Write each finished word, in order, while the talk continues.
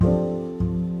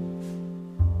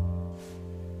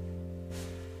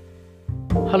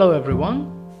Hello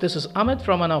everyone, this is Amit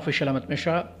from Unofficial Amit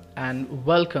Mishra and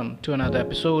welcome to another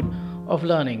episode of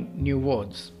Learning New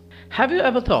Words. Have you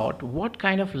ever thought what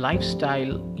kind of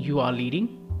lifestyle you are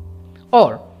leading?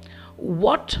 Or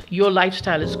what your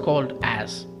lifestyle is called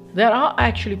as? There are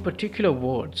actually particular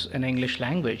words in English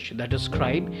language that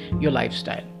describe your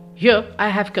lifestyle. Here I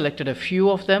have collected a few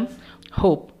of them.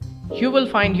 Hope you will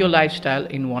find your lifestyle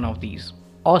in one of these.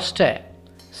 Austere,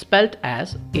 spelt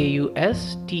as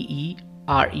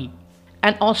Austere.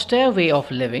 An austere way of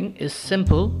living is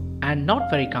simple and not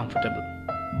very comfortable.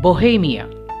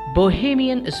 Bohemian.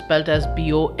 Bohemian is spelt as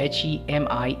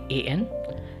Bohemian,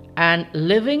 and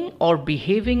living or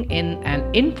behaving in an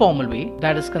informal way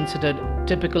that is considered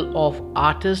typical of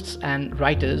artists and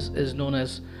writers is known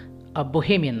as a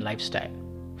bohemian lifestyle.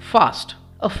 Fast.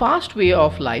 A fast way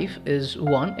of life is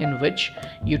one in which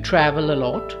you travel a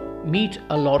lot, meet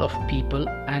a lot of people,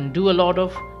 and do a lot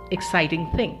of exciting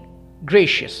things.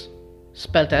 Gracious,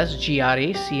 spelt as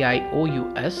Gracious.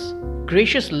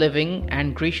 Gracious living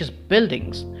and gracious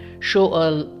buildings show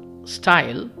a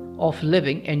style of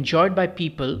living enjoyed by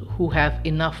people who have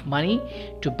enough money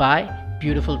to buy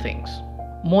beautiful things.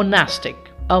 Monastic.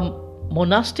 A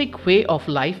monastic way of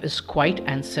life is quiet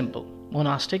and simple.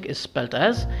 Monastic is spelt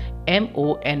as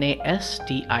Monastic.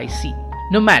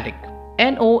 Nomadic.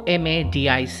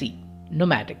 Nomadic.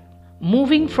 Nomadic.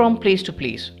 Moving from place to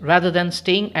place rather than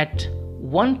staying at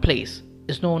one place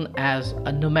is known as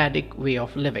a nomadic way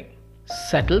of living.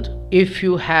 Settled. If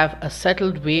you have a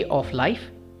settled way of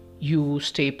life, you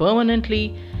stay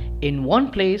permanently in one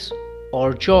place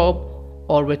or job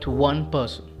or with one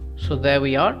person. So there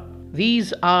we are.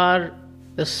 These are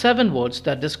the 7 words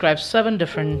that describe 7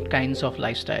 different kinds of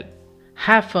lifestyle.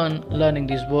 Have fun learning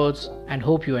these words and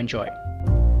hope you enjoy.